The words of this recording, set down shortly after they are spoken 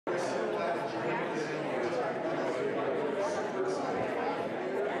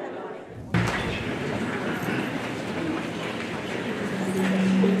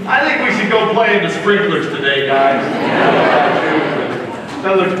I think we should go play in the sprinklers today, guys.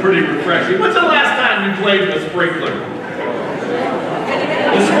 That looks pretty refreshing. When's the last time you played in the sprinkler?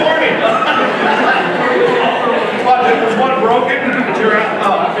 This morning. What, was one broken?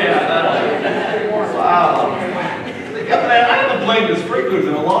 Oh, yeah. Wow. Man, I haven't played the sprinklers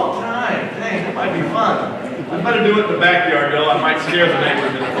in a long time. Dang, that might be fun. I better do it in the backyard, though. I might scare the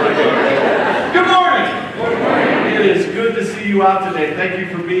neighbors in the front yard. Good morning. Good morning. It is good to see you out today. Thank you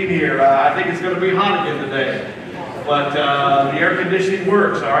for being here. I think it's going to be hot again today. But the air conditioning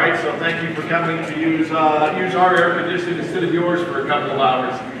works, all right? So thank you for coming to use our air conditioning instead of yours for a couple of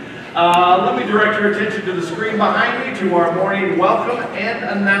hours. Let me direct your attention to the screen behind me to our morning welcome and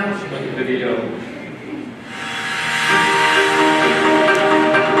announcement video.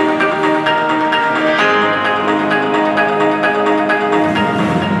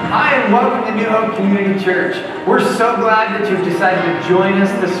 Hi and welcome to New Hope Community Church. We're so glad that you've decided to join us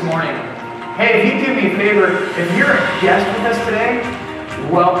this morning. Hey, if you do me a favor, if you're a guest with us today,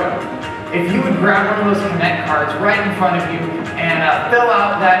 welcome. If you would grab one of those Connect cards right in front of you and fill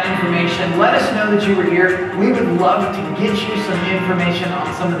out that information, let us know that you were here. We would love to get you some information on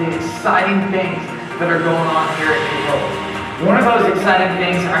some of the exciting things that are going on here at New Hope. One of those exciting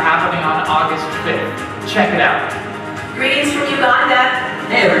things are happening on August 5th. Check it out. Greetings from Uganda.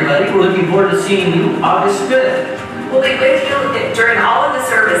 Hey everybody, we're looking forward to seeing you August 5th. We'll be with you during all of the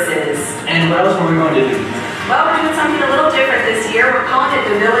services. And what else are we going to do? Well, we're doing something a little different this year. We're calling it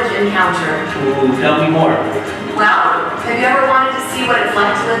the Village Encounter. Ooh, tell me more. Well, have you ever wanted to see what it's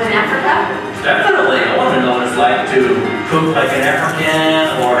like to live in Africa? Definitely. I want to know what it's like to cook like an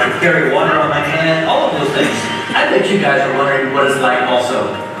African or to carry water on my hand, all of those things. I bet you guys are wondering what it's like also.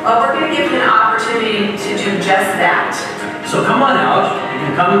 Well, we're going to give you an opportunity to do just that. So come on out. You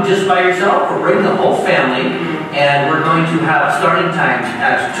can come just by yourself or bring the whole family. And we're going to have starting times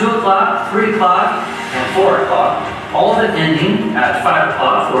at 2 o'clock, 3 o'clock, and 4 o'clock. All of it ending at 5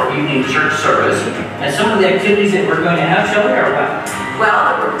 o'clock for evening church service. And some of the activities that we're going to have, shall we, or what?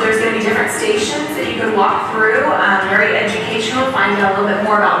 Well, there's going to be different stations that you can walk through. Very educational, find out a little bit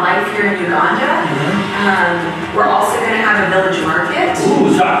more about life here in Uganda. We're also going to have a village market.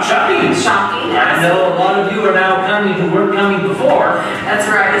 Ooh, shopping. Shopping. I know a lot of you are now coming who weren't coming before.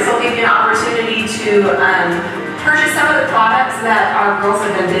 That's right. This will give you an opportunity to purchase some of the products that our girls have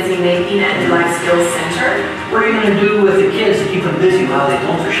been busy making at New Life Skills Center. What are you going to do with the kids to keep them busy while they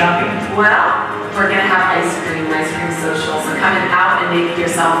don't for shopping? Well, we're going to have ice cream social. So come out and make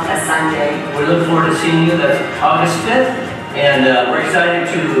yourself a sundae. We look forward to seeing you. That's August 5th. And we're excited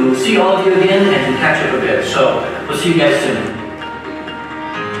to see all of you again and to catch up a bit. So we'll see you guys soon.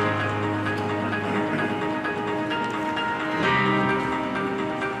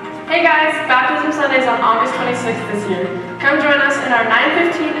 Hey guys, Baptism Sunday is on August 26th this year. Come join us in our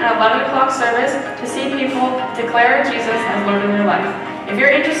 9:15 and 11 o'clock service to see people declare Jesus as Lord in their life. If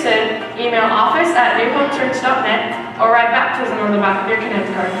you're interested, email office@newhopechurch.net or write baptism on the back of your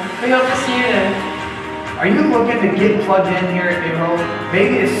Connect card. We hope to see you there. Are you looking to get plugged in here at New Hope?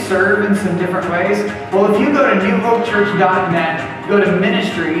 Maybe to serve in some different ways? Well, if you go to newhopechurch.net, go to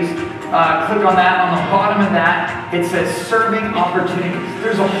ministries, click on that. On the bottom of that, it says serving opportunities.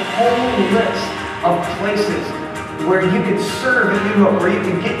 There's a whole list of places where you could serve at New Hope, where you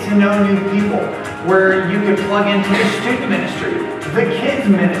could get to know new people, where you could plug into the student ministry, the kids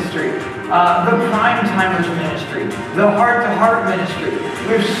ministry, the prime timers ministry, the heart-to-heart ministry.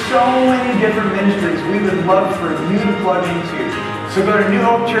 We have so many different ministries we would love for you to plug into. So go to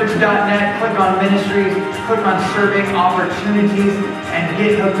newhopechurch.net, click on ministries, click on serving opportunities, and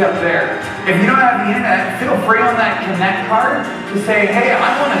get hooked up there. If you don't have the internet, feel free on that Connect card to say, hey, I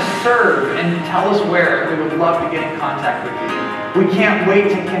want to serve, and tell us where. We would love to get in contact with you. We can't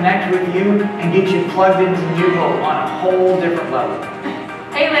wait to connect with you and get you plugged into New Hope on a whole different level.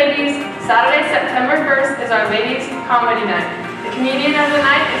 Hey ladies, Saturday, September 1st is our ladies' comedy night. The comedian of the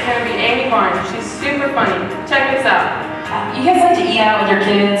night is going to be Amy Barnes. She's super funny. Check this out. You guys like to eat out with your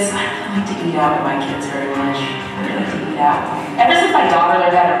kids? I don't like to eat out with my kids very much. I really like to eat out. Ever since my daughter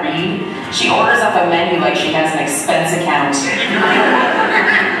learned how to read, she orders up a menu like she has an expense account.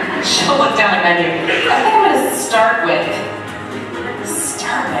 She'll look down the menu. I think I'm going to start with...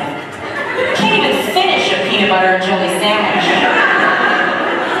 I can't even finish a peanut butter and jelly sandwich.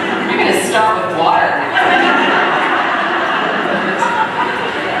 You're going to start with water.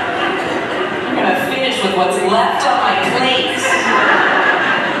 With what's left on my plate.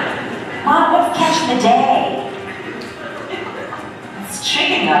 Mom, what's catch of the day? It's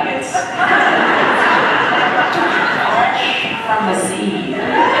chicken nuggets. Fresh from the sea.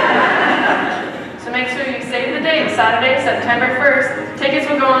 So make sure you save the date, is Saturday, September 1st. Tickets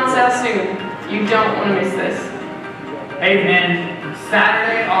will go on sale soon. You don't want to miss this. Hey men,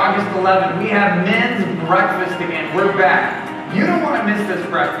 Saturday, August 11th, we have men's breakfast again. We're back. You don't want to miss this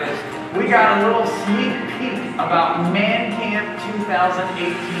breakfast. We got a little sneak peek about Man Camp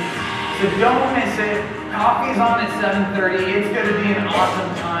 2018. So don't miss it. Coffee's on at 7:30. It's going to be an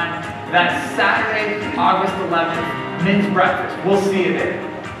awesome time. That's Saturday, August 11th, men's breakfast. We'll see you there.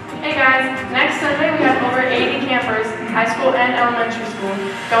 Hey guys, next Sunday we have over 80 campers, high school and elementary school,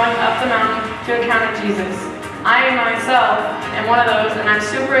 going up the mountain to encounter Jesus. I myself am one of those, and I'm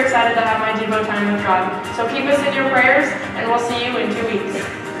super excited to have my Devo time with God. So keep us in your prayers, and we'll see you in 2 weeks.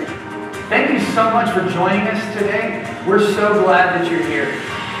 Thank you so much for joining us today. We're so glad that you're here.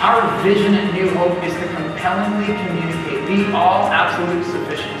 Our vision at New Hope is to compellingly communicate the all absolute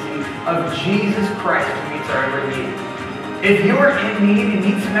sufficiency of Jesus Christ who meets our every need. If you are in need and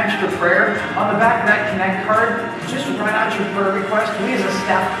need some extra prayer, on the back of that Connect card, just write out your prayer request. We as a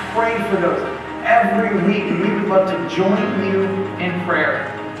staff pray for those every week, and we would love to join you in prayer.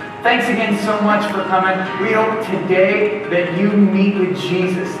 Thanks again so much for coming. We hope today that you meet with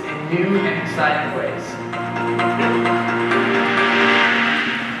Jesus in new and exciting ways.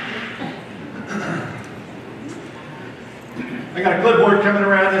 I got a clipboard coming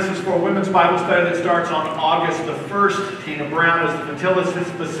around. This is for Women's Bible Study that starts on August the 1st. Tina Brown is the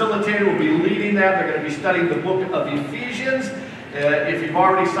facilitator. Will be leading that. They're going to be studying the book of Ephesians. If you've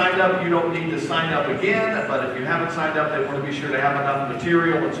already signed up, you don't need to sign up again. But if you haven't signed up, they want to be sure to have enough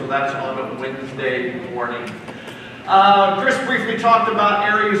material. And so that's on Wednesday morning. Chris briefly talked about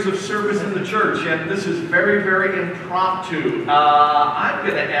areas of service in the church, and this is very, very impromptu. I'm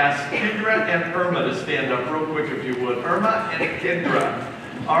going to ask Kendra and Irma to stand up real quick, if you would. Irma and Kendra.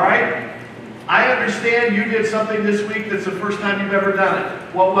 All right? I understand you did something this week that's the first time you've ever done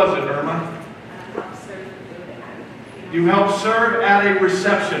it. What was it, Irma? You helped serve at a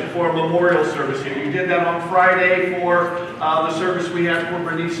reception for a memorial service here. You did that on Friday for the service we had for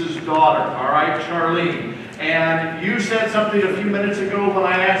Bernice's daughter, all right, Charlene. And you said something a few minutes ago when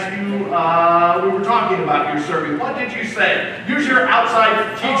I asked you, we were talking about your serving. What did you say? Use your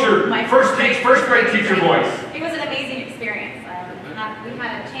outside teacher, first grade teacher voice. It was an amazing experience. We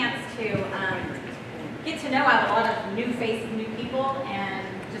had a chance to get to know a lot of new faces, new people, and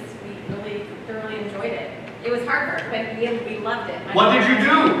just we really thoroughly enjoyed it. It was hard work, but we loved it. What did you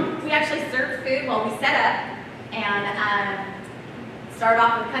do? We actually served food while we set up, and started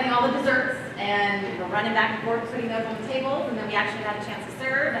off with cutting all the desserts, and we were running back and forth, putting those on the tables, and then we actually had a chance to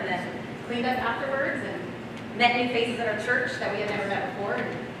serve, and then cleaned up afterwards, and met new faces at our church that we had never met before.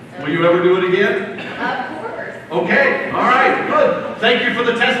 So, will you ever do it again? of course. Okay, all right, good. Thank you for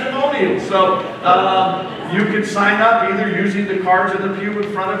the testimonial. So you can sign up either using the cards in the pew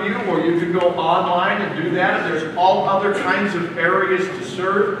in front of you, or you can go online and do that. And there's all other kinds of areas to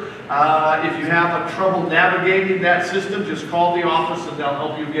serve. If you have trouble navigating that system, just call the office and they'll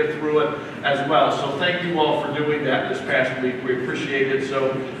help you get through it as well. So thank you all for doing that this past week. We appreciate it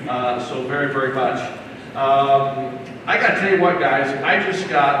so very, very much. I got to tell you what, guys, I just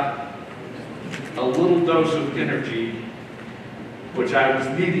got a little dose of energy, which I was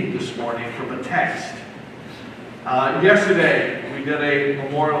needing this morning from a text. Yesterday, we did a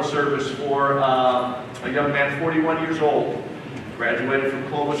memorial service for a young man, 41 years old, graduated from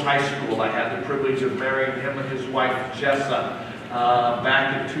Clovis High School. I had the privilege of marrying him and his wife, Jessa,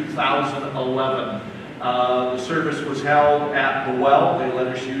 back in 2011. The service was held at the Well. They let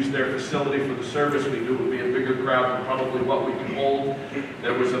us use their facility for the service. We knew it would be a bigger crowd than probably what we could hold.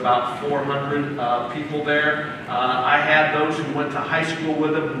 There was about 400 people there. I had those who went to high school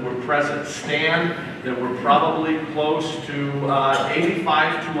with him who were present stand. There were probably close to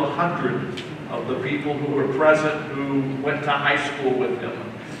 85 to 100 of the people who were present who went to high school with him.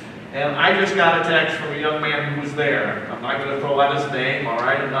 And I just got a text from a young man who was there. I'm not going to throw out his name, all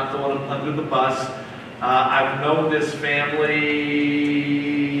right? I'm not throwing him under the bus. I've known this family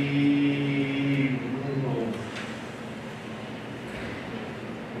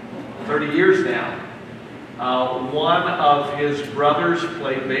 30 years now. One of his brothers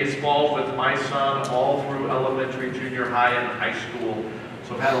played baseball with my son all through elementary, junior high, and high school.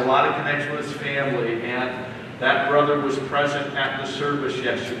 So I've had a lot of connection with his family, and that brother was present at the service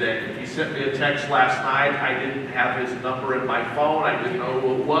yesterday. He sent me a text last night. I didn't have his number in my phone. I didn't know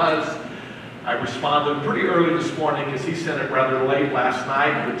who it was. I responded pretty early this morning because he sent it rather late last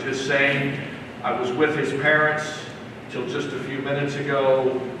night, but just saying I was with his parents till just a few minutes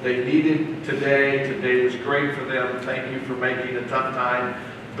ago. They needed today. Today was great for them. Thank you for making a tough time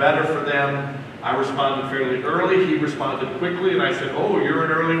better for them. I responded fairly early. He responded quickly, and I said, "Oh, you're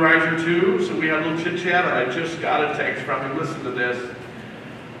an early riser too?" So we had a little chit-chat, and I just got a text from him. Listen to this.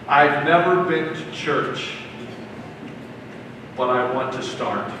 "I've never been to church, but I want to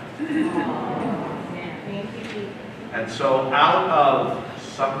start." And so out of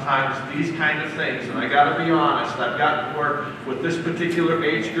sometimes these kind of things, and I got to be honest, I've gotten to where with this particular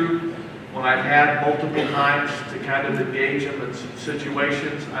age group, when I've had multiple times to kind of engage them in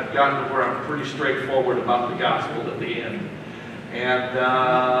situations, I've gotten to where I'm pretty straightforward about the gospel at the end. And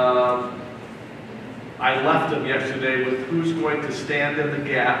I left them yesterday with who's going to stand in the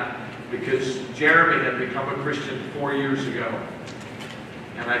gap, because Jeremy had become a Christian 4 years ago.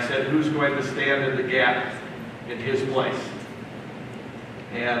 And I said, who's going to stand in the gap in his place?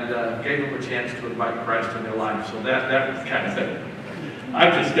 And gave them a chance to invite Christ in their life. So that was kind of it. I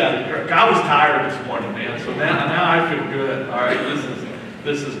just got it. I was tired this morning, man. So now I feel good. All right,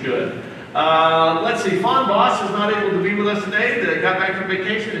 this is good. Let's see. Fawn Boss is not able to be with us today. They got back from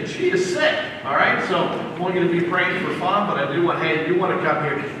vacation, and she is sick. All right, so I'm only going to be praying for Fawn, but I do want, hey, if you want to come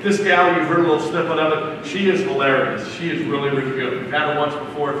here, this gal, you've heard a little snippet of it. She is hilarious. She is really, really good. We've had her once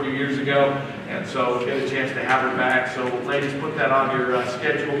before a few years ago, and so get a chance to have her back. So, ladies, put that on your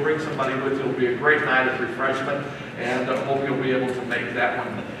schedule. Bring somebody with you. It'll be a great night of refreshment, and I hope you'll be able to make that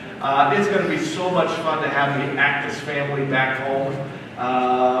one. It's going to be so much fun to have the Actus family back home.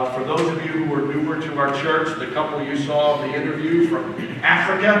 For those of you who are newer to our church, the couple you saw in the interview from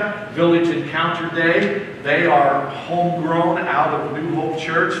Africa, Village Encounter Day, they are homegrown out of New Hope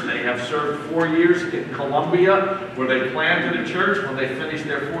Church. They have served 4 years in Colombia, where they planted a church. When they finished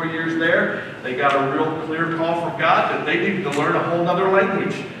their 4 years there, they got a real clear call from God that they needed to learn a whole other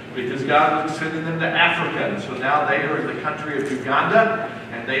language, because God was sending them to Africa. And so now they are in the country of Uganda,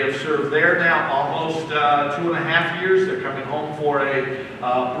 and they have served there now almost 2.5 years. They're coming home for a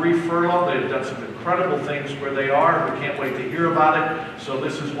brief furlough. They've done some incredible things where they are. We can't wait to hear about it. So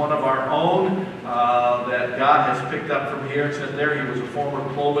this is one of our own that God has picked up from here. It said there he was a former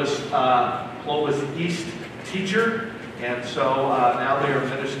Clovis East teacher. And so now they are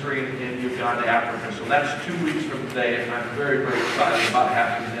ministering in Uganda, Africa. So that's 2 weeks from today, and I'm very, very excited about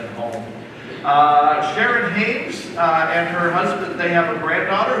having them home. Sharon Haynes and her husband, they have a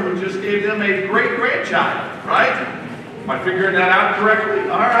granddaughter who just gave them a great-grandchild, right? Am I figuring that out correctly?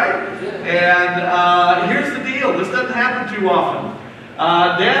 All right. And here's the deal. This doesn't happen too often.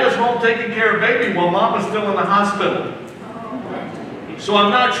 Dad is home taking care of baby while Mama's still in the hospital. So I'm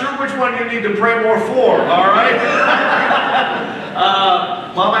not sure which one you need to pray more for, all right?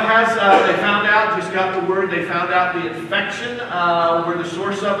 Mama has, they found out, just got the word, they found out the infection, where the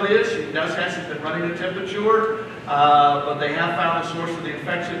source of it is. She does have, she's been running a temperature, but they have found the source of the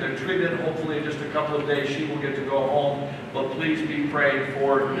infection. They're treated. Hopefully in just a couple of days she will get to go home. But please be praying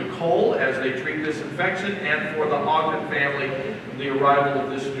for Nicole as they treat this infection, and for the Ogden family, the arrival of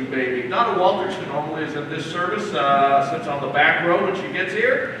this new baby. Donna Walters, who normally is in this service, sits on the back row when she gets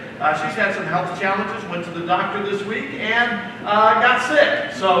here. She's had some health challenges, went to the doctor this week, and got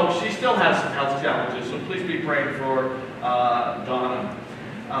sick. So she still has some health challenges. So please be praying for Donna.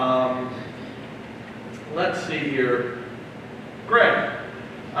 Let's see here. Greg.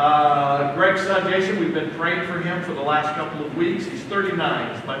 Greg's son Jason, we've been praying for him for the last couple of weeks. He's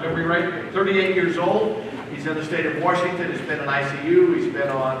 39, is my memory right? 38 years old. He's in the state of Washington. He's been in ICU. He's been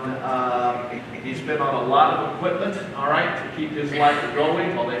on a lot of equipment, all right, to keep his life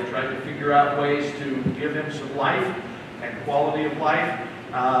going while they've tried to figure out ways to give him some life and quality of life.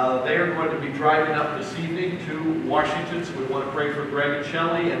 They are going to be driving up this evening to Washington, so we want to pray for Greg and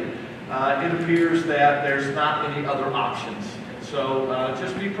Shelley, and it appears that there's not any other options. So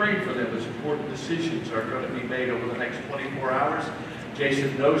just be praying for them as important decisions are going to be made over the next 24 hours.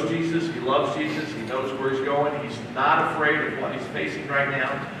 Jason knows Jesus. He loves Jesus. He knows where he's going. He's not afraid of what he's facing right now.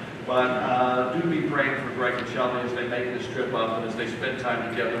 But do be praying for Greg and Shelley as they make this trip up and as they spend time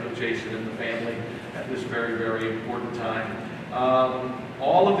together with Jason and the family at this very, very important time.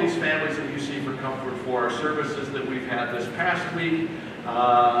 All of these families that you see for Comfort for are services that we've had this past week.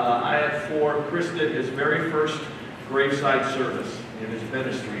 I had for Chris did his very first graveside service in his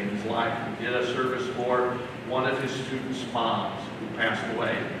ministry, in his life. He did a service for one of his students' moms who passed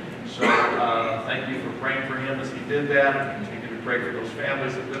away. So thank you for praying for him as he did that, and continue to pray for those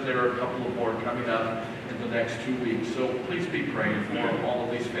families. And then there are a couple of more coming up in the next 2 weeks. So please be praying for all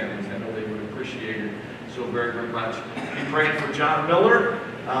of these families. I know they would appreciate it so very, very much. Be praying for John Miller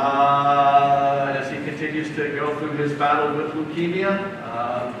as he continues to go through his battle with leukemia.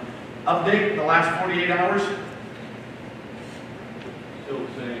 Update in the last 48 hours. Still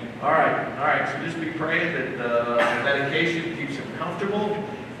the same. All right. So just be praying that the medication keeps him comfortable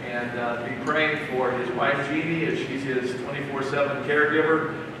and be praying for his wife Jeannie, as she's his 24/7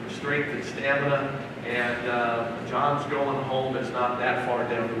 caregiver, for strength and stamina. And John's going home. It's not that far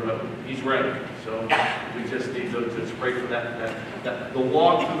down the road. He's ready. So we just need to pray for the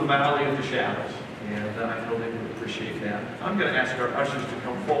walk through the valley of the shadows. And I know they would appreciate that. I'm going to ask our ushers to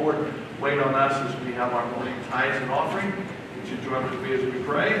come forward, wait on us as we have our morning tithes and offering. Would you join with me as we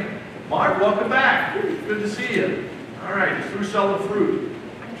pray? Mark, welcome back. Good to see you. All right, you're through selling fruit.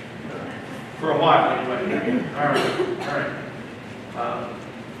 For a while, anyway. All right.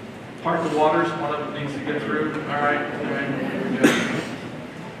 Part the waters, one of them needs to get through. All right. Good.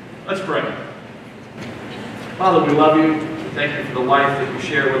 Let's pray. Father, we love you. Thank you for the life that you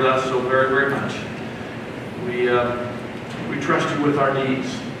share with us so very, very much. We trust you with our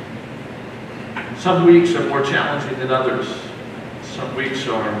needs. Some weeks are more challenging than others. Some weeks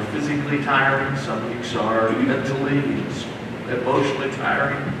are physically tiring. Some weeks are mentally, emotionally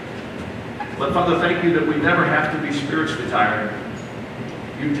tiring. But Father, thank you that we never have to be spiritually tired.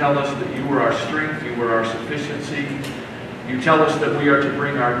 You tell us that you are our strength, you are our sufficiency. You tell us that we are to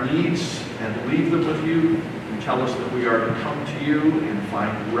bring our needs and leave them with you. You tell us that we are to come to you and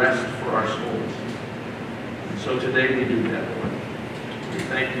find rest for our souls. And so today we do that, Lord. We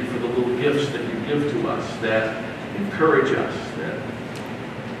thank you for the little gifts that you give to us that encourage us, that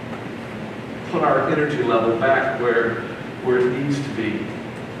put our energy level back where it needs to be.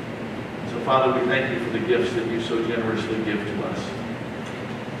 So Father, we thank you for the gifts that you so generously give to us.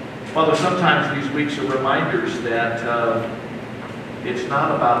 Father, sometimes these weeks are reminders that it's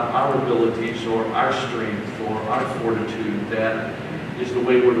not about our abilities or our strength or our fortitude that is the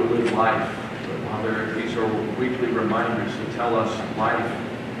way we're to live life. But Father, these are weekly reminders that tell us life,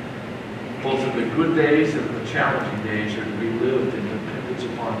 both in the good days and the challenging days, are to be lived in dependence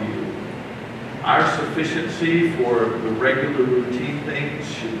upon you. Our sufficiency for the regular routine things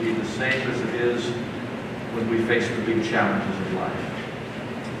should be the same as it is when we face the big challenges of life.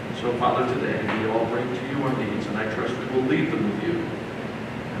 So, Father, today we all bring to you our needs, and I trust we will leave them with you.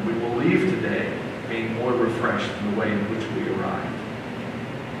 And we will leave today being more refreshed in the way in which we arrived.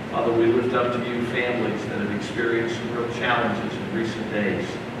 Father, we lift up to you families that have experienced some real challenges in recent days.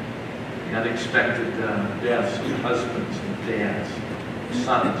 The unexpected deaths of husbands and dads,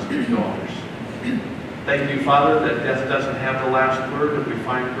 sons and daughters. Thank you, Father, that death doesn't have the last word, and we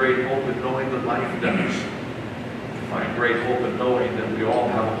find great hope in knowing that life does. Find great hope in knowing that we all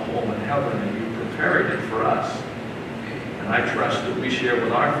have a home in heaven and you prepared it for us. And I trust that we share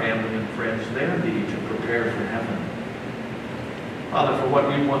with our family and friends their need to prepare for heaven. Father, for what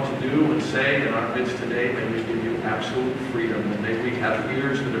you want to do and say in our midst today, may we give you absolute freedom, and may we have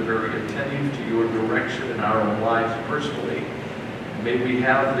ears that are very attentive to your direction in our own lives personally. And may we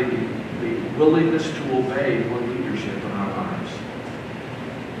have the willingness to obey your leadership in our lives.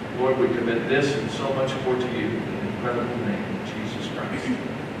 Lord, we commit this and so much more to you. Incredible name of Jesus Christ.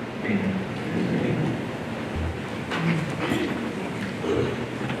 Amen.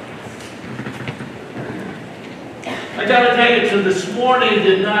 I gotta tell you, so this morning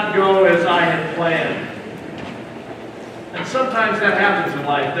did not go as I had planned. And sometimes that happens in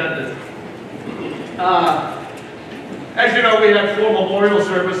life, doesn't it? As you know, we had 4 memorial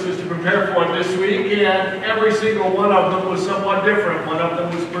services to prepare for this week, and every single one of them was somewhat different. One of them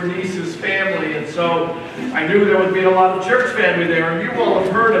was Bernice's family, and so I knew there would be a lot of church family there, and you all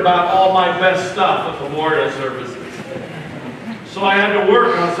have heard about all my best stuff at memorial services. So I had to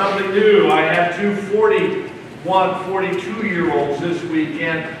work on something new. I had 2 42-year-olds this week,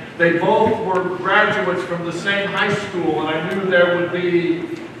 and they both were graduates from the same high school, and I knew there would be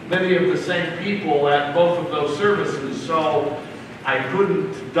many of the same people at both of those services, so I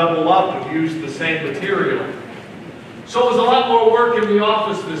couldn't double up and use the same material. So it was a lot more work in the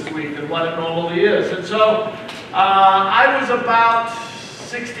office this week than what it normally is. And so I was about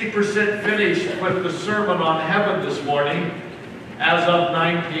 60% finished with the sermon on heaven this morning as of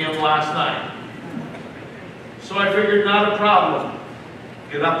 9 p.m. last night. So I figured not a problem.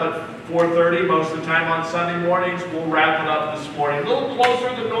 Get up at 4:30 most of the time on Sunday mornings. We'll wrap it up this morning. A little closer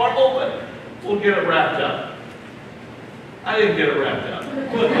than normal, but we'll get it wrapped up. I didn't get it wrapped up.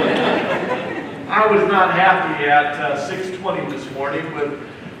 I was not happy at 6:20 this morning with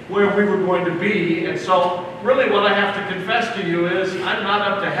where we were going to be, and so really what I have to confess to you is I'm not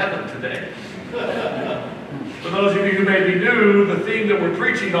up to heaven today. For those of you who may be new, the theme that we're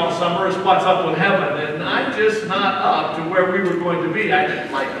preaching all summer is what's up with heaven, and I'm just not up to where we were going to be. I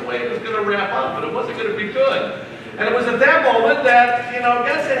didn't like the way it was going to wrap up, but it wasn't going to be good. And it was at that moment that,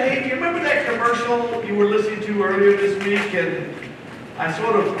 God said, hey, do you remember that commercial you were listening to earlier this week? And I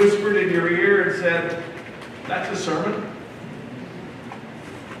sort of whispered in your ear and said, that's a sermon.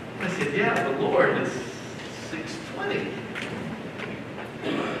 I said, yeah, but Lord, it's 6:20.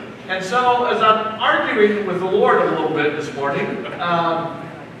 And so as I'm arguing with the Lord a little bit this morning,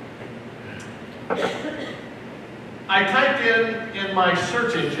 I typed in my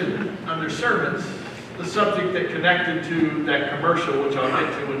search engine under sermons the subject that connected to that commercial, which I'll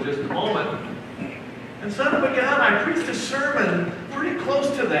get to in just a moment. And son of a gun, I preached a sermon pretty close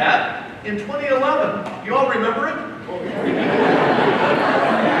to that in 2011. You all remember it?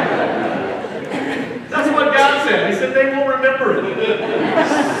 That's what God said. He said they won't remember it.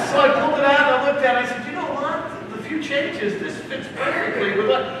 So I pulled it out and I looked at it. I said, you know what? The few changes, this fits perfectly with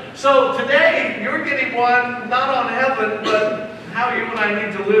what. So today, you're getting one not on heaven, but how you and I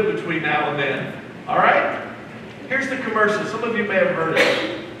need to live between now and then. All right? Here's the commercial. Some of you may have heard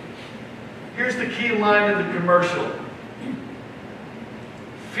it. Here's the key line in the commercial.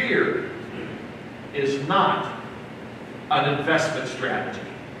 Fear is not an investment strategy.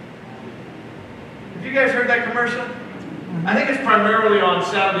 Have you guys heard that commercial? I think it's primarily on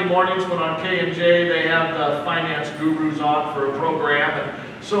Saturday mornings when on K&J they have the finance gurus on for a program.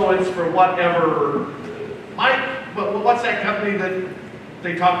 And so it's for whatever. Mike, what's that company that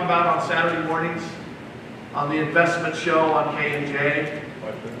they talk about on Saturday mornings on the investment show on K&J?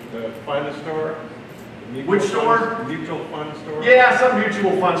 The fund store? Which store? Mutual fund store? Yeah, some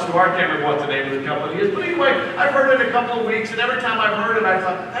mutual fund store. I can't remember what the name of the company is. But anyway, I've heard it a couple of weeks, and every time I've heard it, I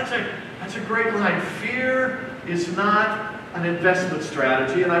thought, that's a great line. Fear is not an investment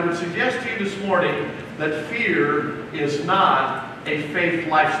strategy. And I would suggest to you this morning that fear is not a faith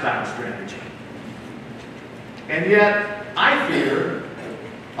lifestyle strategy. And yet, I fear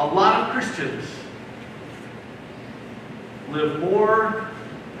a lot of Christians live more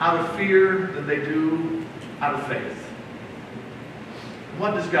out of fear than they do out of faith.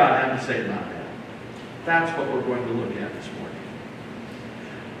 What does God have to say about that? That's what we're going to look at this morning.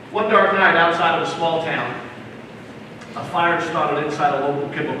 One dark night outside of a small town, a fire started inside a local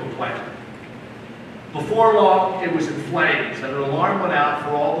chemical plant. Before long, it was in flames, and an alarm went out for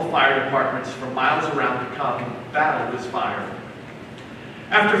all the fire departments from miles around to come and battle this fire.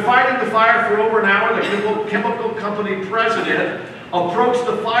 After fighting the fire for over an hour, the chemical company president approached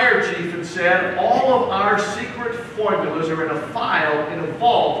the fire chief and said, all of our secret formulas are in a file in a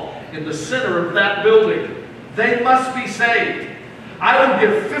vault in the center of that building. They must be saved. I will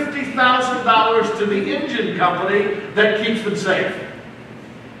give $50,000 to the engine company that keeps them safe.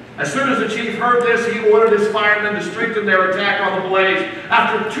 As soon as the chief heard this, he ordered his firemen to strengthen their attack on the blaze.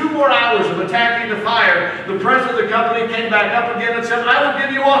 After 2 more hours of attacking the fire, the president of the company came back up again and said, I will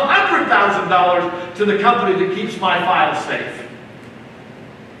give you $100,000 to the company that keeps my files safe.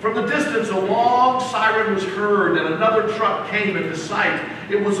 From the distance, a long siren was heard and another truck came into sight.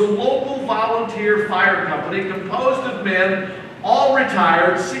 It was a local volunteer fire company composed of men, all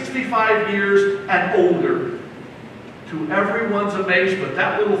retired, 65 years and older. To everyone's amazement,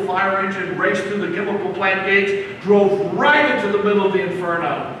 that little fire engine raced through the chemical plant gates, drove right into the middle of the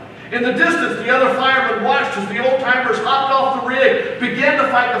inferno. In the distance, the other firemen watched as the old-timers hopped off the rig, began to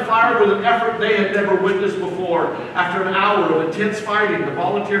fight the fire with an effort they had never witnessed before. After an hour of intense fighting, the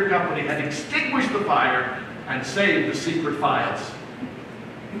volunteer company had extinguished the fire and saved the secret files.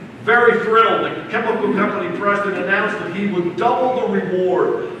 Very thrilled, the chemical company president announced that he would double the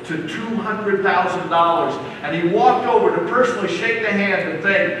reward to $200,000. And he walked over to personally shake the hand and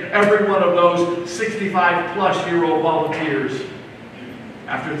thank every one of those 65-plus-year-old volunteers.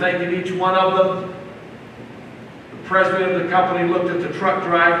 After thanking each one of them, the president of the company looked at the truck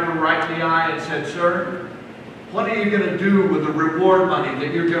driver right in the eye and said, sir, what are you going to do with the reward money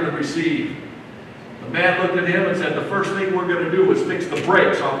that you're going to receive? The man looked at him and said, the first thing we're going to do is fix the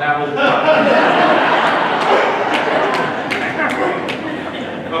brakes on that old truck.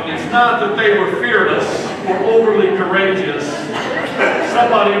 It's not that they were fearless or overly courageous.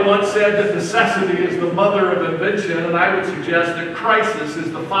 Somebody once said that necessity is the mother of invention, and I would suggest that crisis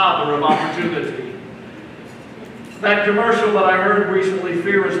is the father of opportunity. That commercial that I heard recently,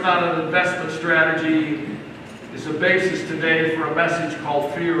 fear is not an investment strategy, is a basis today for a message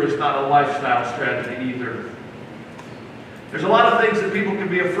called fear is not a lifestyle strategy either. There's a lot of things that people can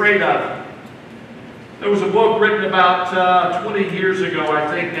be afraid of. There was a book written about 20 years ago, I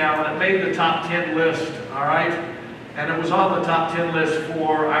think now, and it made the top 10 list, all right? And it was on the top 10 list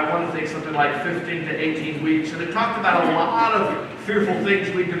for, I want to think, something like 15 to 18 weeks. And it talked about a lot of fearful things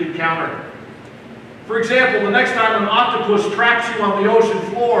we could encounter. For example, the next time an octopus traps you on the ocean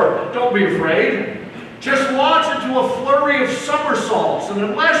floor, don't be afraid. Just launch into a flurry of somersaults, and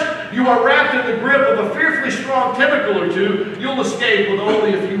unless you are wrapped in the grip of a fearfully strong tentacle or two, you'll escape with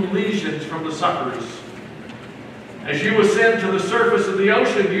only a few lesions from the suckers. As you ascend to the surface of the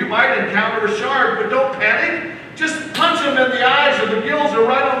ocean, you might encounter a shark, but don't panic. Just punch them in the eyes, or the gills are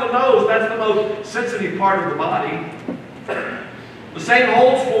right on the nose. That's the most sensitive part of the body. The same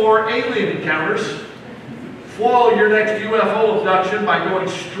holds for alien encounters. Foil your next UFO abduction by going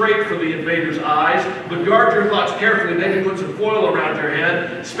straight for the invader's eyes, but guard your thoughts carefully. Maybe put some foil around your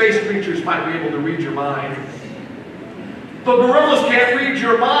head. Space creatures might be able to read your mind. But gorillas can't read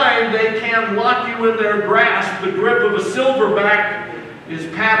your mind. They can lock you in their grasp. The grip of a silverback is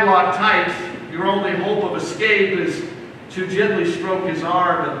padlocked tight. Your only hope of escape is to gently stroke his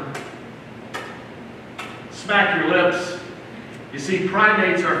arm and smack your lips. You see,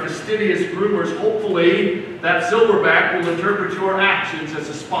 primates are fastidious groomers. Hopefully, that silverback will interpret your actions as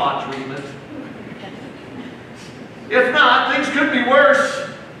a spa treatment. If not, things could be worse.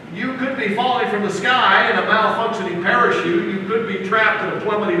 You could be falling from the sky in a malfunctioning parachute. You could be trapped in a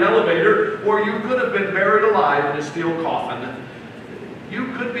plummeting elevator, or you could have been buried alive in a steel coffin.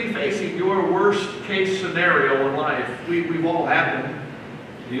 You could be facing your worst case scenario in life. We've all had them.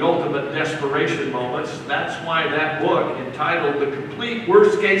 The ultimate desperation moments. That's why that book entitled The Complete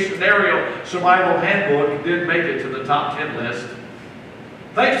Worst Case Scenario Survival Handbook did make it to the top 10 list.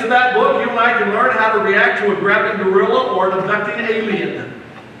 Thanks to that book, you and I can learn how to react to a grabbing gorilla or an abducting alien.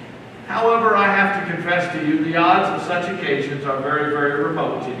 However, I have to confess to you, the odds of such occasions are very, very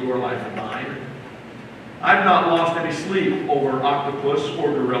remote in your life and mine. I've not lost any sleep over octopus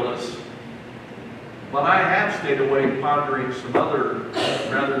or gorillas. But I have stayed awake pondering some other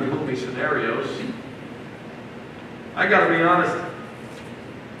rather gloomy scenarios. I got to be honest,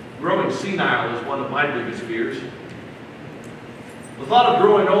 growing senile is one of my biggest fears. The thought of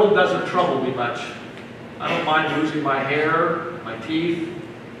growing old doesn't trouble me much. I don't mind losing my hair, my teeth,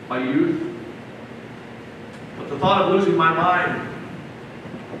 my youth. But the thought of losing my mind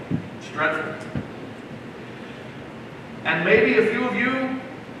is dreadful. And maybe a few of you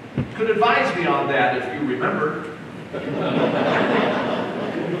could advise me on that if you remember.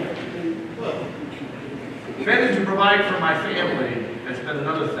 Failing to provide for my family has been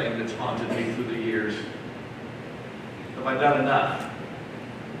another thing that's haunted me through the years. Have I done enough?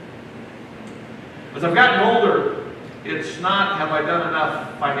 As I've gotten older, it's not have I done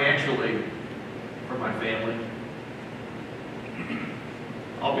enough financially for my family.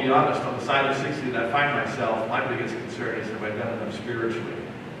 I'll be honest, on the side of 60 that I find myself, my biggest concern is have I done enough spiritually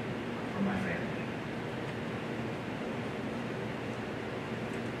for my family?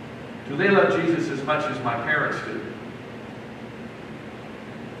 Do they love Jesus as much as my parents do?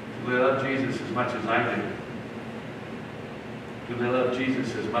 Do they love Jesus as much as I do? Do they love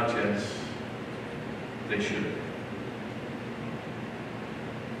Jesus as much as they should?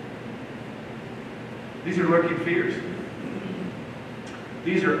 These are lurking fears.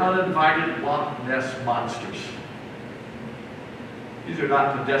 These are uninvited Loch Ness monsters. These are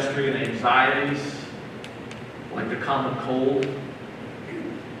not pedestrian anxieties like the common cold.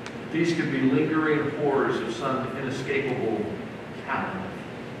 These could be lingering horrors of some inescapable pattern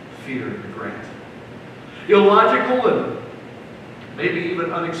of fear and regret. Illogical and maybe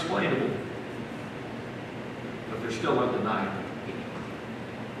even unexplainable, but they're still undeniable.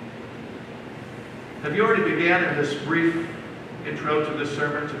 Have you already began in this brief intro to this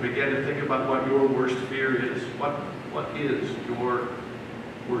sermon to begin to think about what your worst fear is? What is your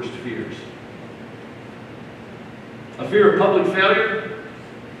worst fears? A fear of public failure,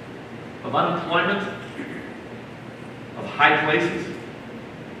 of unemployment, of high places.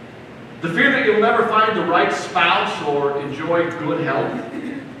 The fear that you'll never find the right spouse or enjoy good health.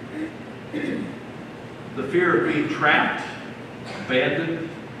 The fear of being trapped, abandoned,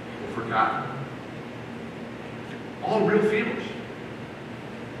 or forgotten. All real feelings,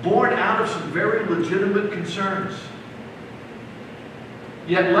 born out of some very legitimate concerns.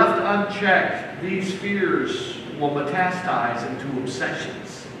 Yet left unchecked, these fears will metastasize into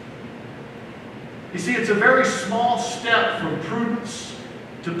obsessions. You see, it's a very small step from prudence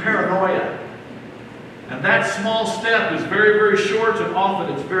to paranoia. And that small step is very, very short, and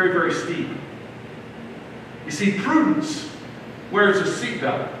often it's very, very steep. You see, prudence wears a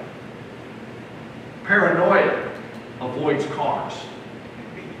seatbelt. Paranoia avoids cars.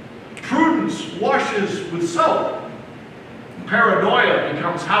 Prudence washes with soap. Paranoia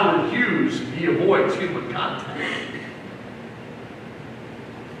becomes Howard Hughes, and he avoids human contact.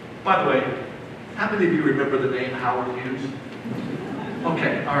 By the way, how many of you remember the name Howard Hughes?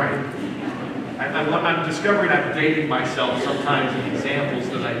 Okay, all right. I'm discovering I'm dating myself sometimes in examples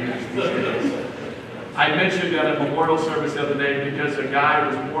that I use these days. I mentioned at a memorial service the other day because a guy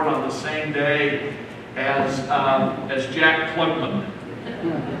was born on the same day as Jack Klugman.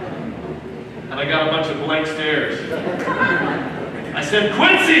 and I got a bunch of blank stares. I said,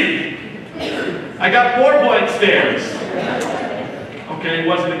 Quincy! I got more blank stares. Okay, it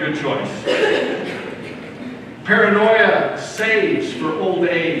wasn't a good choice. Paranoia saves for old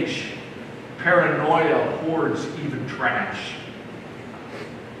age. Paranoia hoards even trash.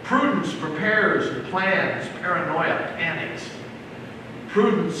 Prudence prepares and plans. Paranoia panics.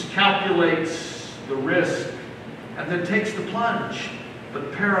 Prudence calculates the risk and then takes the plunge.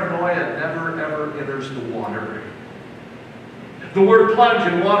 But paranoia never ever enters the water. The word plunge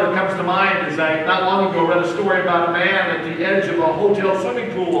in water comes to mind as I not long ago read a story about a man at the edge of a hotel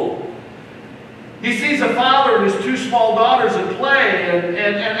swimming pool. He sees a father and his two small daughters at play,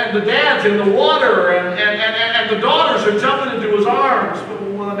 and the dad's in the water, and the daughters are jumping into his arms.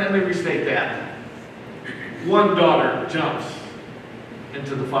 Well, let me restate that. One daughter jumps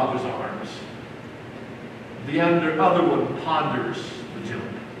into the father's arms. The other one ponders the jump.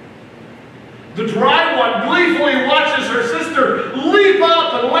 The dry one gleefully watches her sister leap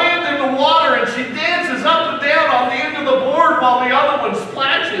up and land in the water, and she dances up and down on the end of the board while the other one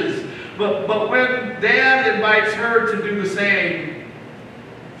splashes. But when Dad invites her to do the same,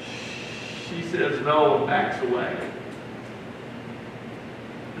 she says no and backs away.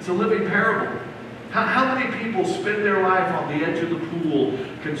 It's a living parable. How many people spend their life on the edge of the pool,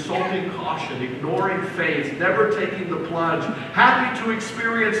 consulting caution, ignoring faith, never taking the plunge, happy to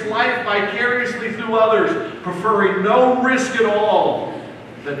experience life vicariously through others, preferring no risk at all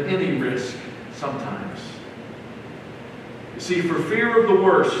than any risk sometimes. You see, for fear of the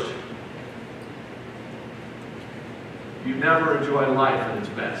worst, you never enjoy life at its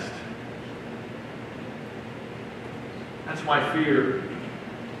best. That's why fear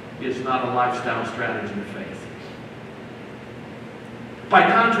is not a lifestyle strategy of faith. By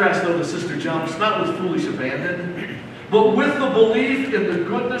contrast, though, the sister jumps not with foolish abandon, but with the belief in the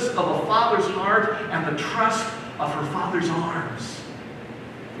goodness of a father's heart and the trust of her father's arms.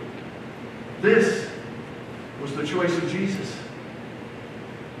 This was the choice of Jesus.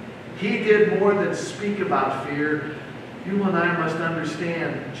 He did more than speak about fear. You and I must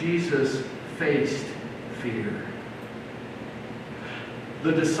understand Jesus faced fear.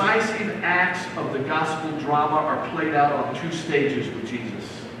 The decisive acts of the gospel drama are played out on two stages with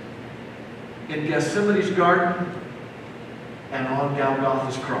Jesus. In Gethsemane's garden and on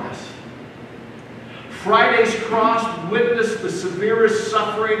Golgotha's cross. Friday's cross witnessed the severest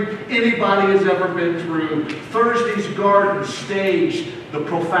suffering anybody has ever been through. Thursday's garden staged the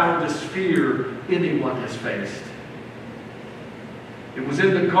profoundest fear anyone has faced. It was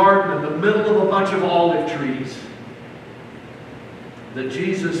in the garden in the middle of a bunch of olive trees that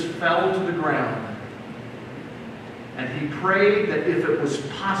Jesus fell to the ground, and he prayed that if it was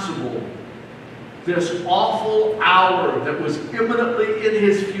possible, this awful hour that was imminently in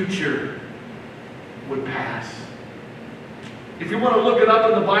his future would pass. If you want to look it up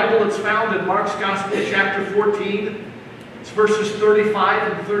in the Bible, it's found in Mark's Gospel, chapter 14. It's verses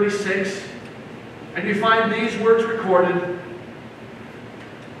 35 and 36. And you find these words recorded.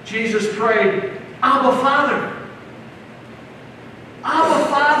 Jesus prayed, Abba, Father. Abba,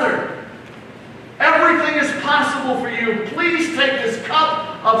 Father, everything is possible for you. Please take this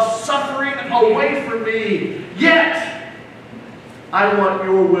cup of suffering away from me. Yet, I want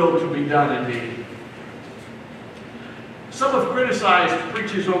your will to be done in me. Some have criticized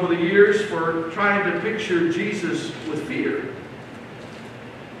preachers over the years for trying to picture Jesus with fear.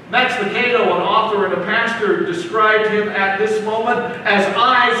 Max Lucado, an author and a pastor, described him at this moment as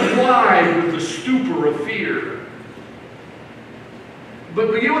eyes wide with the stupor of fear.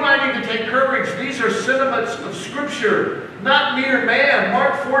 But you and I need to take courage. These are sentiments of Scripture, not mere man.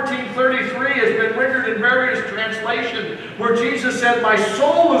 Mark 14:33 has been rendered in various translations where Jesus said, my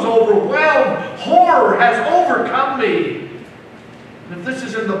soul is overwhelmed. Horror has overcome me. And if this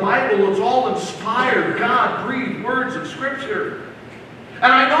is in the Bible, it's all inspired, God-breathed words of Scripture.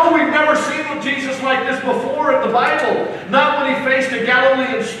 And I know we've never seen Jesus like this before in the Bible. Not when he faced a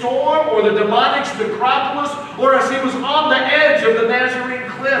Galilean storm or the demonic necropolis or as he was on the edge of the Nazarene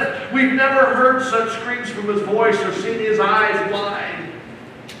cliff. We've never heard such screams from his voice or seen his eyes wide.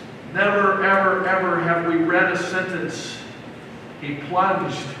 Never, ever, ever have we read a sentence. He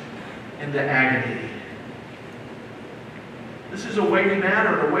plunged into agony. This is a weighty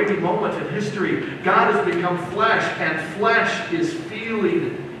matter, a weighty moment in history. God has become flesh, and flesh is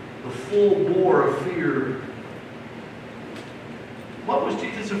feeling the full bore of fear. What was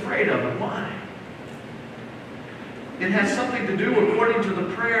Jesus afraid of and why? It has something to do, according to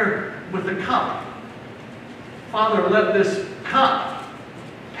the prayer, with the cup. Father, let this cup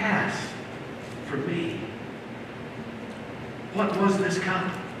pass from me. What was this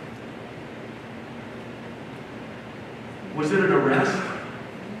cup? Was it an arrest?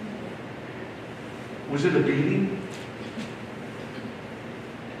 Was it a beating?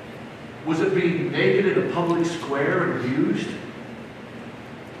 Was it being naked in a public square and abused?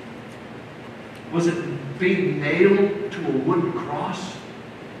 Was it being nailed to a wooden cross,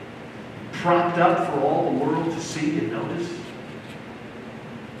 propped up for all the world to see and notice?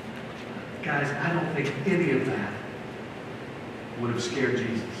 Guys, I don't think any of that would have scared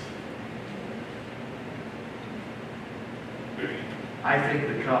Jesus. I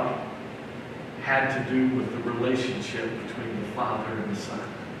think the cup had to do with the relationship between the Father and the Son.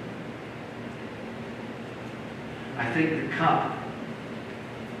 I think the cup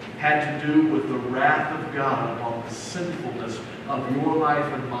had to do with the wrath of God upon the sinfulness of your life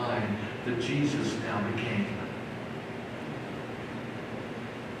and mine that Jesus now became.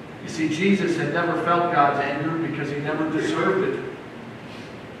 You see, Jesus had never felt God's anger because he never deserved it.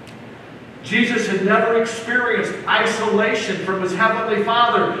 Jesus had never experienced isolation from his heavenly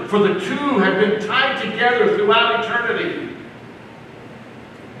Father, for the two had been tied together throughout eternity.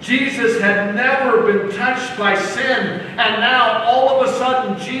 Jesus had never been touched by sin, and now all of a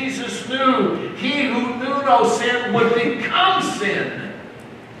sudden Jesus knew he who knew no sin would become sin.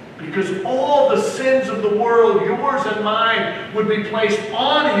 Because all the sins of the world, yours and mine, would be placed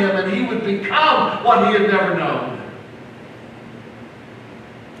on him, and he would become what he had never known.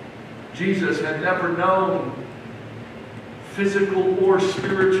 Jesus had never known physical or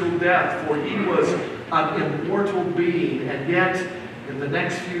spiritual death, for he was an immortal being, and yet in the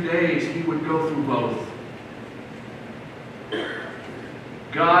next few days he would go through both.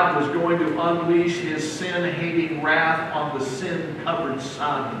 God was going to unleash his sin-hating wrath on the sin-covered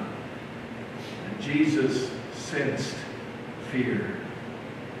Son. And Jesus sensed fear.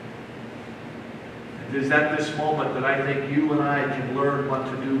 It is at this moment that I think you and I can learn what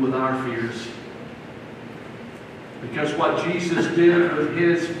to do with our fears. Because what Jesus did with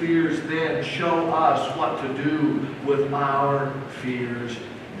his fears then show us what to do with our fears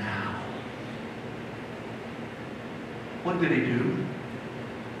now. What did he do?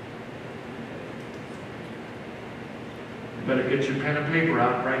 You better get your pen and paper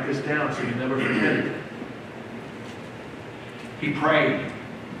out and write this down so you never forget it. He prayed.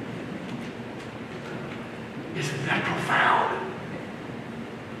 Isn't that profound?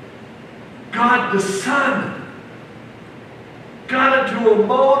 God the Son got into a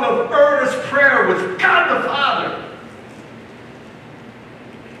mode of earnest prayer with God the Father.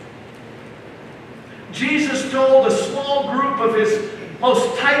 Jesus told a small group of his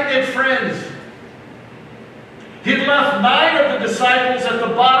most tight-knit friends. He'd left 9 of the disciples at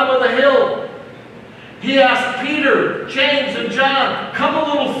the bottom of the hill. He asked Peter, James, and John, come a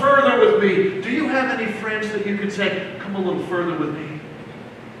little further with me. Do you have any friends that you could say, come a little further with me?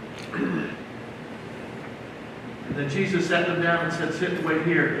 And then Jesus sat them down and said, sit right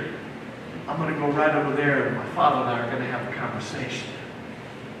here. I'm going to go right over there, and my Father and I are going to have a conversation.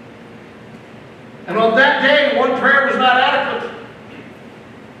 And on that day, one prayer was not adequate.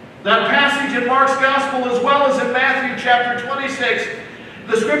 That passage in Mark's Gospel, as well as in Matthew chapter 26,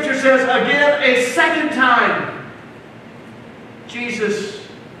 the Scripture says, again, a second time, Jesus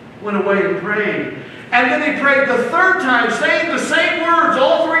went away and prayed. And then he prayed the third time, saying the same words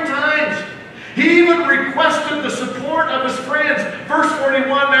all 3 times. He even requested the support of his friends. Verse 41,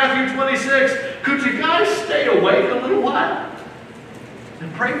 Matthew 26, could you guys stay awake a little while?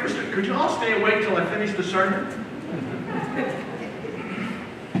 And pray for us. Could you all stay awake till I finish the sermon?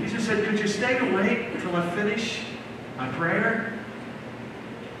 Jesus said, could you stay awake till I finish my prayer?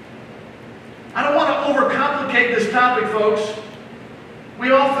 I don't want to overcomplicate this topic, folks.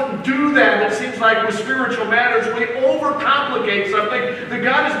 We often do that, it seems like, with spiritual matters. We overcomplicate something that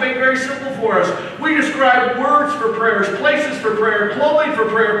God has made very simple for us. We describe words for prayers, places for prayer, clothing for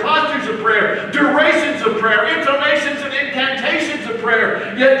prayer, postures of prayer, durations of prayer, intonations and incantations of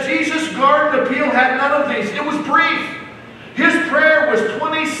prayer. Yet Jesus' garden appeal had none of these. It was brief. His prayer was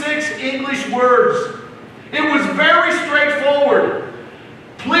 26 English words. It was very straightforward.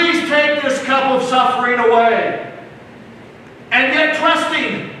 Please take this cup of suffering away. And yet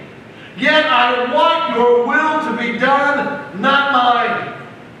trusting. Yet I want your will to be done, not mine.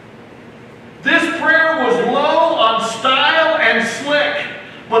 This prayer was low on style and slick,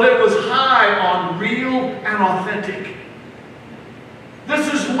 but it was high on real and authentic.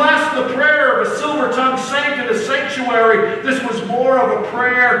 This is less the prayer of a silver-tongued saint in a sanctuary. This was more of a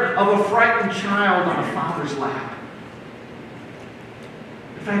prayer of a frightened child on a father's lap.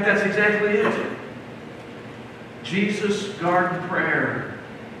 In fact, that's exactly it. Jesus' garden prayer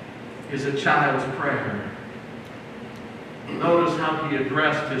is a child's prayer. Notice how he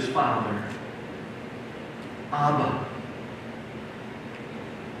addressed his Father. Abba,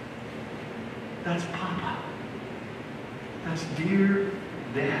 That's Papa. That's dear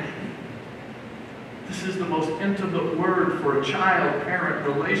Daddy. This is the most intimate word for a child-parent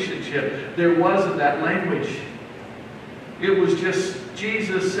relationship there was in that language. It was just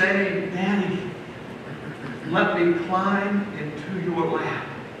Jesus saying, Daddy, let me climb into your lap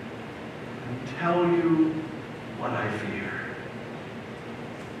and tell you what I fear.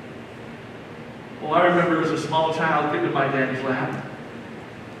 Well, I remember as a small child getting to my daddy's lap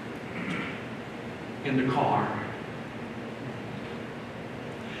in the car.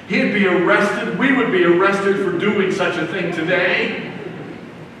 He'd be arrested. We would be arrested for doing such a thing today.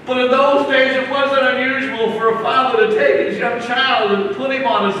 But in those days, it wasn't unusual for a father to take his young child and put him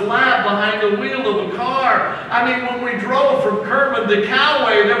on his lap behind the wheel of a car. I mean, when we drove from Kerman to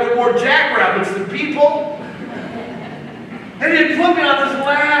Coway, there were more jackrabbits than people. And he'd put me on his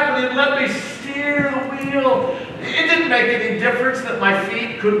lap and he'd let me steer the wheel. It didn't make any difference that my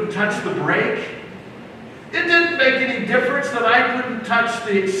feet couldn't touch the brake. It didn't make any difference that I couldn't touch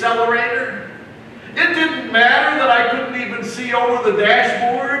the accelerator. It didn't matter that I couldn't even see over the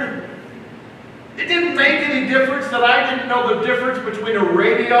dashboard. It didn't make any difference that I didn't know the difference between a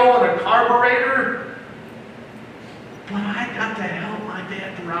radio and a carburetor. But I got to help my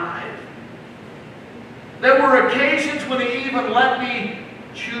dad drive. There were occasions when he even let me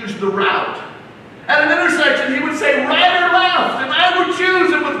choose the route. At an intersection, he would say right or left, and I would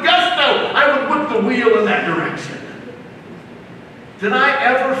choose, and with gusto, I would whip the wheel in that direction. Did I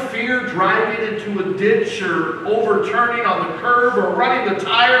ever fear driving into a ditch or overturning on the curb or running the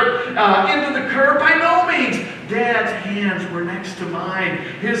tire into the curb? By no means. Dad's hands were next to mine.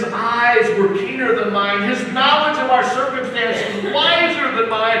 His eyes were keener than mine. His knowledge of our circumstances was wiser than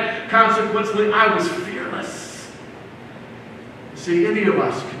mine. Consequently, I was fearless. See, any of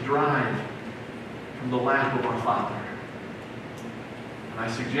us can drive from the lap of our Father. And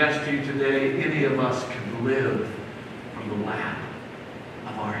I suggest to you today, any of us can live from the lap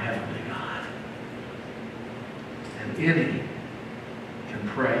of our heavenly God. And any can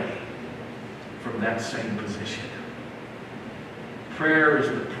pray from that same position. Prayer is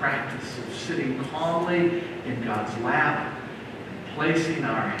the practice of sitting calmly in God's lap and placing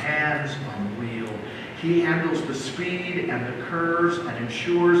our hands on the wheel. He handles the speed and the curves and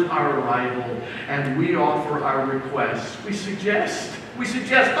ensures our arrival, and we offer our requests. We suggest,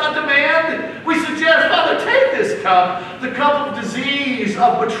 not demand. We suggest, Father, take this cup, the cup of disease,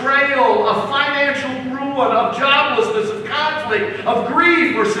 of betrayal, of financial ruin, of joblessness, of conflict, of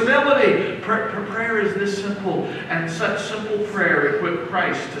grief or senility. Prayer is this simple, and such simple prayer equipped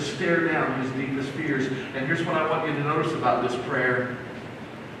Christ to stare down his deepest fears. And here's what I want you to notice about this prayer.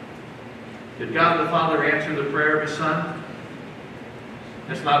 Did God the Father answer the prayer of his Son?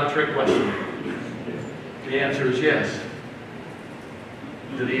 It's not a trick question. The answer is yes.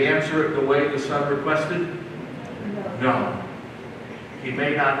 Did he answer it the way the Son requested? No. He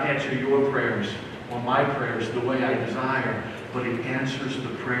may not answer your prayers or my prayers the way I desire, but he answers the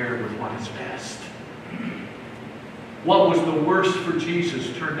prayer with what is best. What was the worst for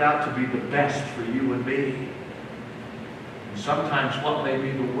Jesus turned out to be the best for you and me. And sometimes what may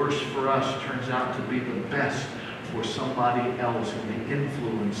be the worst for us turns out to be the best for somebody else in the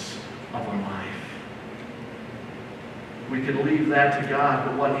influence of our life. We can leave that to God,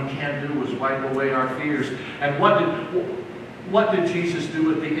 but what he can do is wipe away our fears. And what did Jesus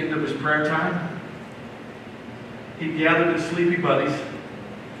do at the end of his prayer time? He gathered his sleepy buddies,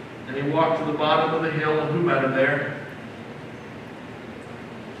 and he walked to the bottom of the hill, and who met him there?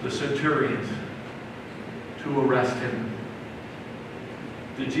 The centurions, to arrest him.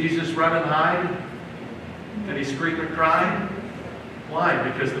 Did Jesus run and hide? Did he scream and cry? Why?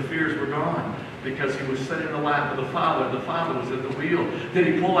 Because the fears were gone. Because he was sitting in the lap of the Father. The Father was at the wheel.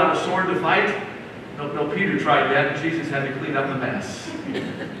 Did he pull out a sword to fight? No, Peter tried that, and Jesus had to clean up the mess.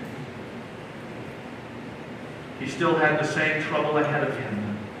 He still had the same trouble ahead of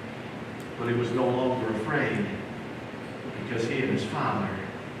him, but he was no longer afraid because he and his Father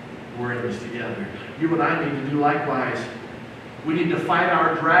were in this together. You and I need to do likewise. We need to fight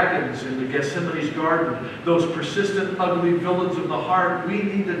our dragons in the Gethsemane's garden, those persistent, ugly villains of the heart. We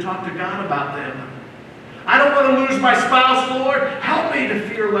need to talk to God about them. I don't want to lose my spouse, Lord. Help me to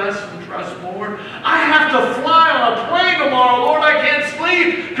fear less and trust more. I have to fly on a plane tomorrow, Lord. I can't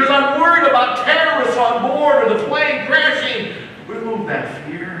sleep because I'm worried about terrorists on board or the plane crashing. Remove that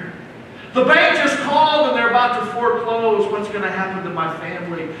fear. The bank just called and they're about to foreclose. What's going to happen to my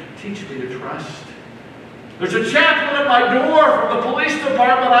family? Teach me to trust. There's a chaplain at my door from the police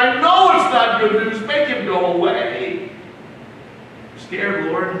department. I know it's not good news. Make him go away. I'm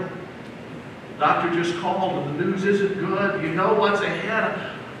scared, Lord. The doctor just called and the news isn't good. You know what's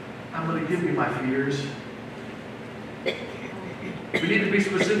ahead. I'm going to give you my fears. We need to be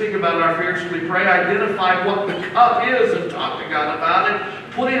specific about our fears when we pray. Identify what the cup is and talk to God about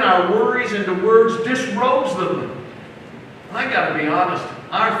it. Putting our worries into words disrobes them. And I got to be honest,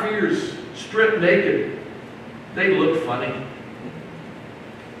 our fears stripped naked, they look funny.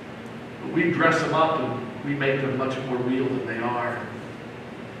 But we dress them up and we make them much more real than they are.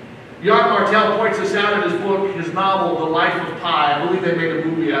 Jan Martel points this out in his book, his novel, The Life of Pi. I believe they made a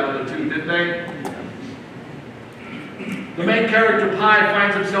movie out of it too, didn't they? The main character, Pi,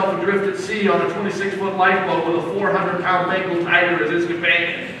 finds himself adrift at sea on a 26-foot lifeboat with a 400-pound Bengal tiger as his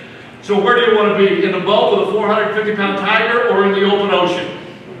companion. So where do you want to be? In the boat with a 450-pound tiger or in the open ocean?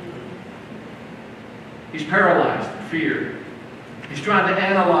 He's paralyzed in fear. He's trying to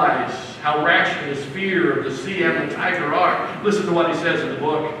analyze how rational his fear of the sea and the tiger are. Listen to what he says in the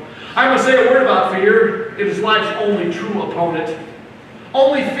book. I must say a word about fear. It is life's only true opponent.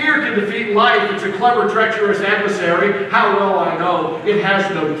 Only fear can defeat life. It's a clever, treacherous adversary. How well I know. It has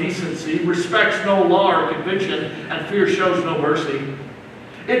no decency, respects no law or convention, and fear shows no mercy.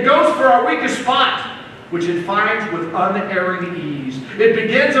 It goes for our weakest spot, which it finds with unerring ease. It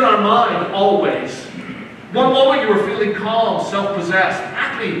begins in our mind, always. One moment you are feeling calm, self-possessed,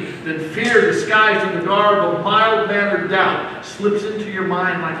 happy, then fear disguised in the garb of mild-mannered doubt slips into your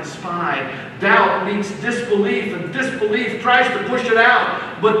mind like a spy. Doubt meets disbelief, and disbelief tries to push it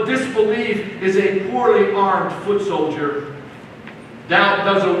out. But disbelief is a poorly armed foot soldier. Doubt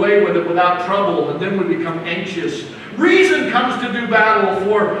does away with it without trouble, and then we become anxious. Reason comes to do battle,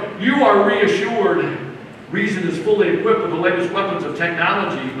 for you are reassured. Reason is fully equipped with the latest weapons of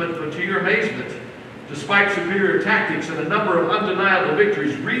technology, but to your amazement, despite superior tactics and a number of undeniable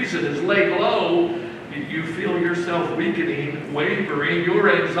victories, reason is laid low. You feel yourself weakening, wavering, your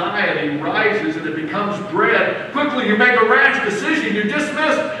anxiety rises and it becomes dread. Quickly you make a rash decision. You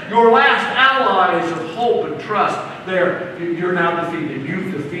dismiss your last allies of hope and trust. There, you're now defeated.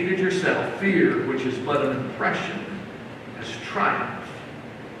 You've defeated yourself. Fear, which is but an impression, has triumphed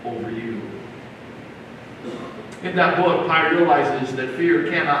over you. In that book, Pi realizes that fear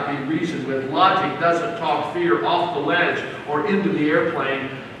cannot be reasoned with. Logic doesn't talk fear off the ledge or into the airplane.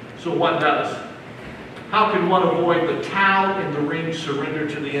 So what does? How can one avoid the towel in the ring surrender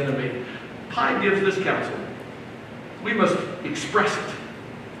to the enemy? Pi gives this counsel. We must express it.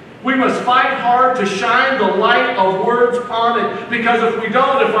 We must fight hard to shine the light of words on it. Because if we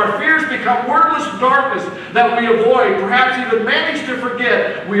don't, if our fears become wordless darkness that we avoid, perhaps even manage to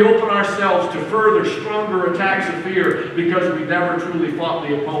forget, we open ourselves to further, stronger attacks of fear because we never truly fought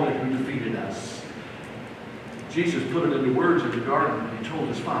the opponent who defeated us. Jesus put it into words in the garden when he told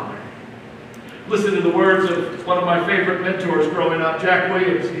his Father. Listen to the words of one of my favorite mentors growing up, Jack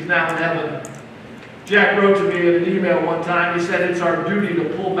Williams. He's now in heaven. Jack wrote to me in an email one time. He said, it's our duty to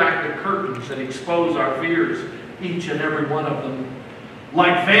pull back the curtains and expose our fears, each and every one of them.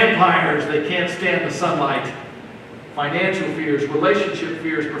 Like vampires, they can't stand the sunlight. Financial fears, relationship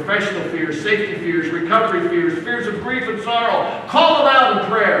fears, professional fears, safety fears, recovery fears, fears of grief and sorrow. Call them out in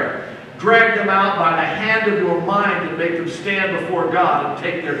prayer. Drag them out by the hand of your mind and make them stand before God and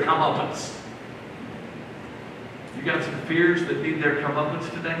take their comeuppance. You got some fears that need their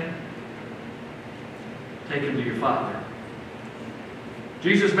comeuppance today? Take them to your Father.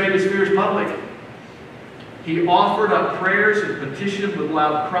 Jesus made his fears public. He offered up prayers and petitions with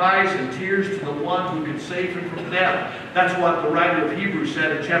loud cries and tears to the one who could save him from death. That's what the writer of Hebrews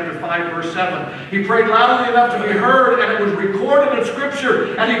said in chapter 5, verse 7. He prayed loudly enough to be heard, and it was recorded in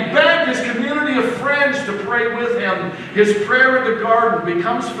Scripture. And he begged his community of friends to pray with him. His prayer in the garden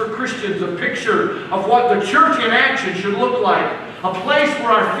becomes for Christians a picture of what the church in action should look like. A place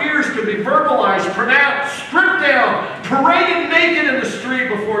where our fears can be verbalized, pronounced, stripped down, paraded naked in the street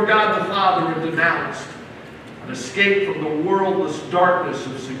before God the Father and denounced. An escape from the worldless darkness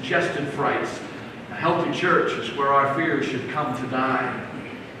of suggested frights. A healthy church is where our fears should come to die.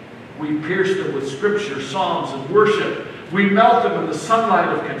 We pierce them with scripture, psalms, and worship. We melt them in the sunlight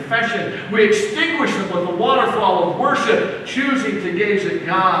of confession. We extinguish them with the waterfall of worship, choosing to gaze at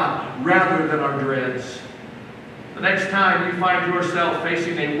God rather than our dreads. The next time you find yourself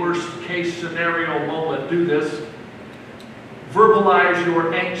facing a worst-case scenario moment, do this. Verbalize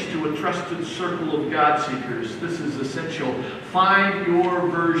your angst to a trusted circle of God-seekers. This is essential. Find your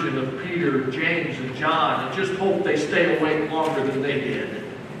version of Peter, James, and John, and just hope they stay awake longer than they did.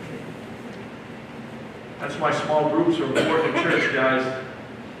 That's why small groups are important in church, guys.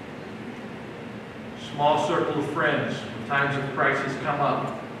 Small circle of friends when times of crisis come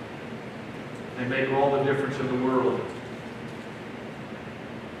up. They make all the difference in the world.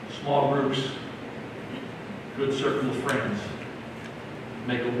 Small groups, good circle of friends,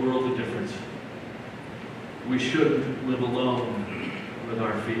 make a world of difference. We shouldn't live alone with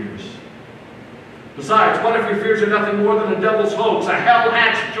our fears. Besides, what if your fears are nothing more than a devil's hoax, a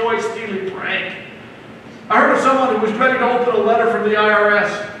hell-hatched, joy-stealing prank? I heard of someone who was ready to open a letter from the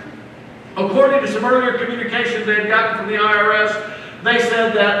IRS. According to some earlier communications they had gotten from the IRS, they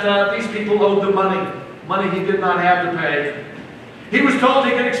said that these people owed them money he did not have to pay. He was told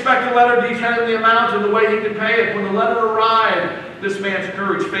he could expect a letter detailing the amount and the way he could pay it. When the letter arrived, this man's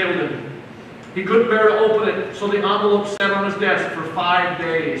courage failed him. He couldn't bear to open it, so the envelope sat on his desk for 5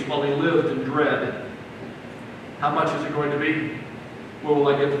 days while he lived in dread. How much is it going to be? Where will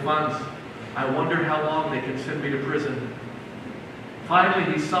I get the funds? I wonder how long they can send me to prison.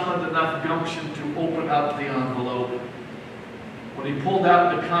 Finally, he summoned enough gumption to open up the envelope. When he pulled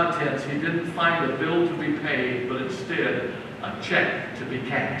out the contents, he didn't find a bill to be paid, but instead a check to be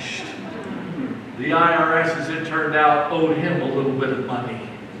cashed. The IRS, as it turned out, owed him a little bit of money.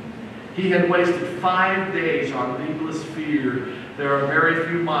 He had wasted 5 days on needless fear. There are very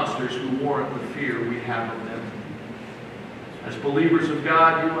few monsters who warrant the fear we have of them. As believers of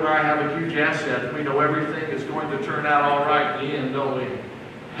God, you and I have a huge asset. We know everything is going to turn out all right in the end, don't we?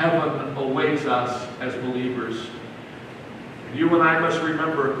 Heaven awaits us as believers. You and I must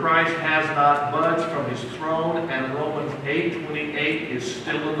remember Christ has not budged from his throne, and Romans 8:28 is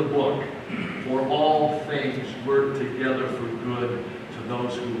still in the book. For all things work together for good to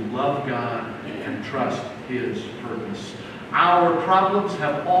those who love God and trust his purpose. Our problems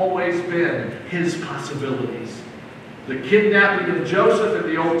have always been his possibilities. The kidnapping of Joseph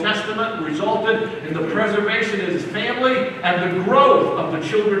in the Old Testament resulted in the preservation of his family and the growth of the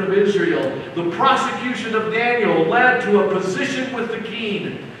children of Israel. The prosecution of Daniel led to a position with the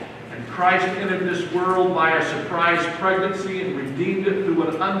king. And Christ entered this world by a surprise pregnancy and redeemed it through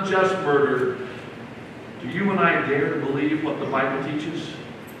an unjust murder. Do you and I dare to believe what the Bible teaches?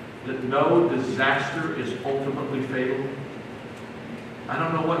 That no disaster is ultimately fatal? I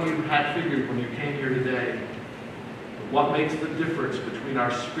don't know what you had figured when you came here today. What makes the difference between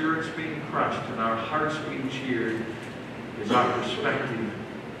our spirits being crushed and our hearts being cheered is our perspective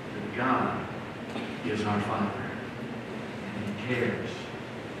that God is our Father and he cares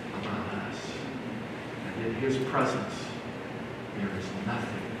about us. And in his presence, there is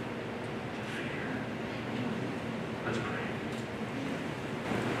nothing to fear. Let's pray.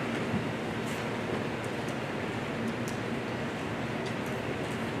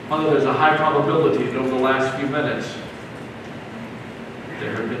 Father, there's a high probability that over the last few minutes,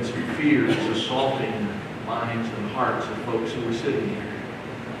 there have been some fears assaulting minds and hearts of folks who are sitting here.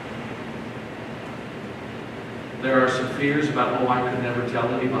 There are some fears about, oh, I could never tell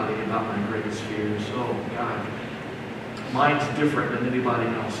anybody about my greatest fears. Oh, God, mine's different than anybody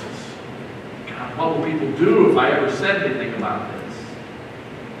else's. God, what will people do if I ever said anything about this?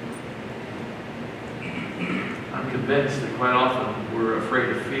 I'm convinced that quite often we're afraid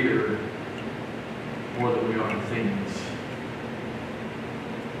of fear more than we are of things.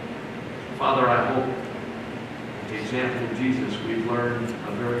 Father, I hope with the example of Jesus, we've learned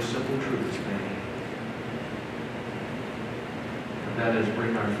a very simple truth today. And that is,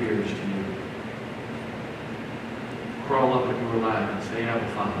 bring our fears to you. Crawl up in your lap and say, Abba,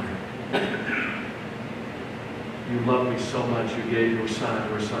 Father, you love me so much, you gave your son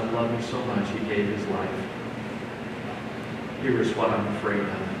loved me so much, he gave his life. Here is what I'm afraid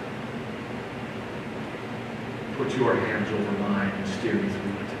of. Put your hands over mine and steer me through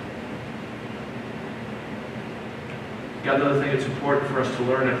it. God, another thing that's important for us to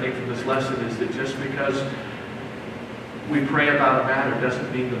learn, I think, from this lesson is that just because we pray about a matter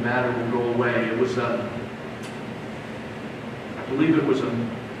doesn't mean the matter will go away. It was I believe it was a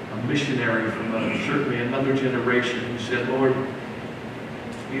missionary from certainly another generation who said, Lord,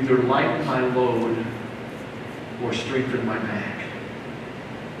 either lighten my load or strengthen my back.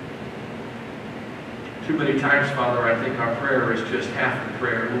 Too many times, Father, I think our prayer is just half the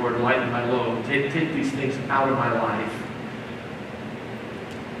prayer. Lord, lighten my load. Take these things out of my life.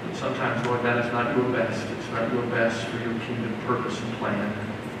 But sometimes, Lord, that is not your best. It's not your best for your kingdom purpose and plan.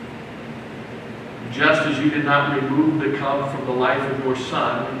 Just as you did not remove the cup from the life of your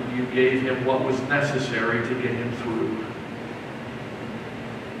Son, you gave him what was necessary to get him through.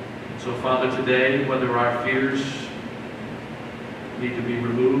 So, Father, today, whether our fears need to be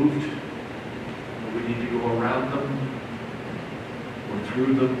removed, or we need to go around them, or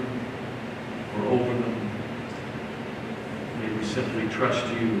through them, or over them, may we simply trust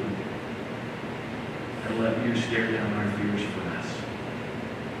you and let you stare down our fears for us.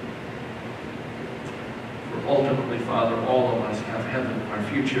 For ultimately, Father, all of us have heaven, our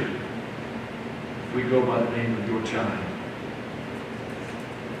future, if we go by the name of your child.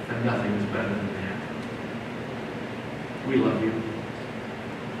 nothing is better than that. We love you.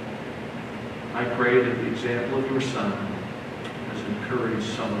 I pray that the example of your Son has encouraged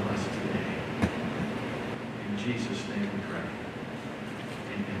some of us today. In Jesus' name we pray.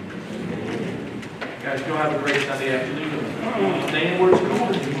 Amen. Guys, go have a great Sunday afternoon. Stay in where it's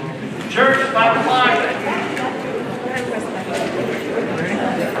going. Church, 5 o'clock.